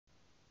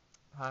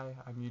Hi,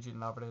 I'm Eugene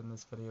Laverty, and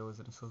this video is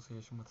in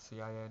association with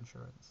CIA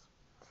Insurance.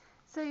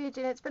 So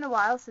Eugene, it's been a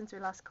while since we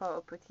last caught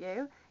up with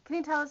you. Can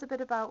you tell us a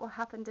bit about what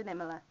happened in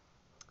Imola?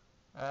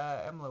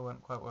 Imola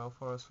went quite well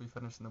for us. We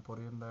finished in the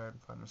podium there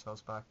and found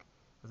ourselves back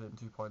within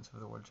 2 points of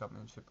the World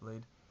Championship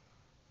lead.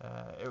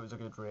 It was a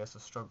good race. I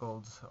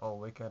struggled all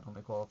weekend,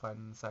 only qualifying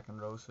in the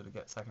second row, so to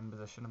get second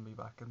position and be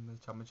back in the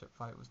championship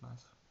fight was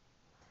nice.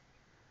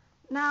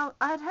 Now,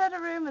 I'd heard a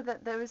rumour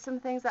that there was some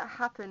things that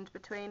happened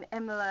between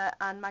Imola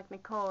and Magny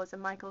Cours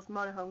and Michael's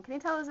motorhome. Can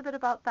you tell us a bit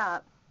about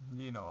that?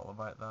 You know all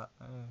about that.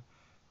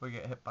 We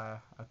get hit by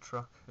a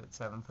truck at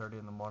 7:30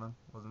 in the morning.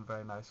 It wasn't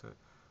very nice. It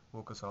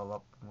woke us all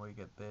up, and we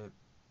get the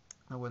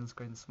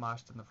windscreen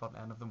smashed and the front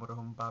end of the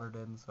motorhome battered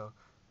in, so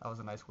that was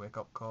a nice wake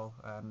up call.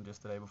 And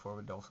just the day before,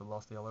 we'd also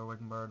lost the other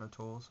wing mirror and a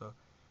tool, so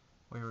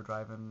we were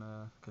driving,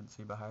 couldn't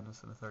see behind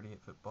us in a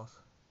 38-foot bus.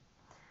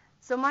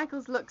 So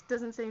Michael's looks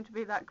doesn't seem to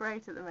be that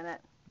great at the minute.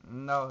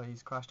 No,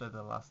 he's crashed out of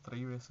the last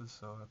three races,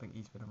 so I think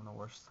he's been having a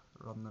worse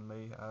run than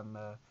me. And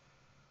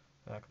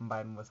yeah,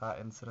 combined with that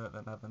incident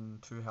and having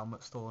two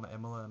helmets stolen at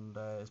Imola and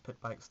his pit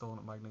bike stolen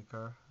at Magny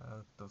Cours, I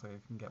don't think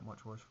it can get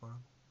much worse for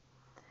him.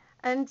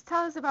 And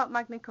tell us about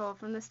Magny Cours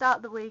from the start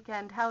of the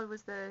weekend. How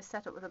was the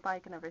setup with the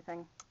bike and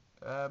everything?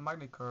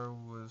 Magny Cours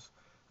was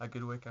a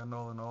good weekend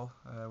all in all.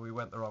 We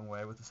went the wrong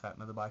way with the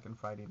setting of the bike on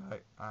Friday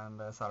night, and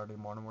Saturday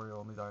morning we were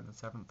only down in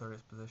 7th,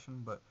 30th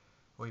position, but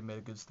we made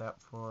a good step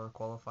for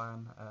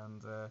qualifying,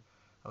 and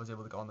I was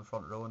able to get on the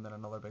front row, and then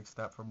another big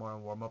step for more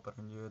warm up, and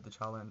I knew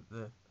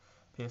the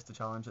pace to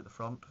challenge at the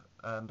front,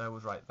 and I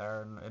was right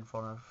there in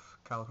front of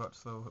Cal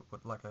Crutchlow,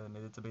 like I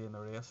needed to be in the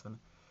race, and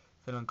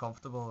feeling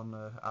comfortable. And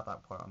at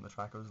that point on the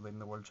track I was leading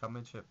the World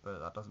Championship,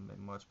 but that doesn't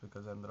mean much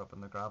because I ended up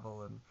in the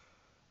gravel and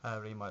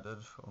remounted,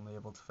 only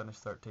able to finish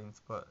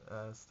 13th, but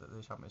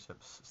the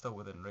championship's still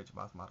within reach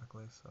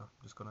mathematically, so I'm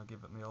just going to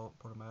give it my all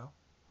at Portimao.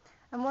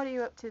 And what are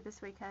you up to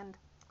this weekend?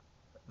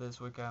 This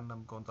weekend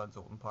I'm going down to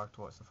Open Park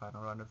to watch the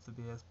final round of the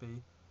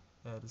BSB,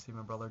 to see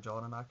my brother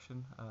John in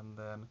action, and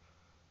then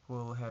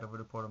we'll head over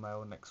to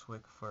Portimao next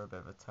week for a bit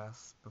of a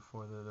test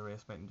before the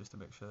race meeting, just to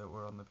make sure that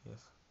we're on the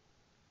pace.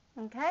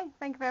 Okay,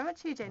 thank you very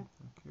much, Eugene.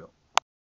 Thank you.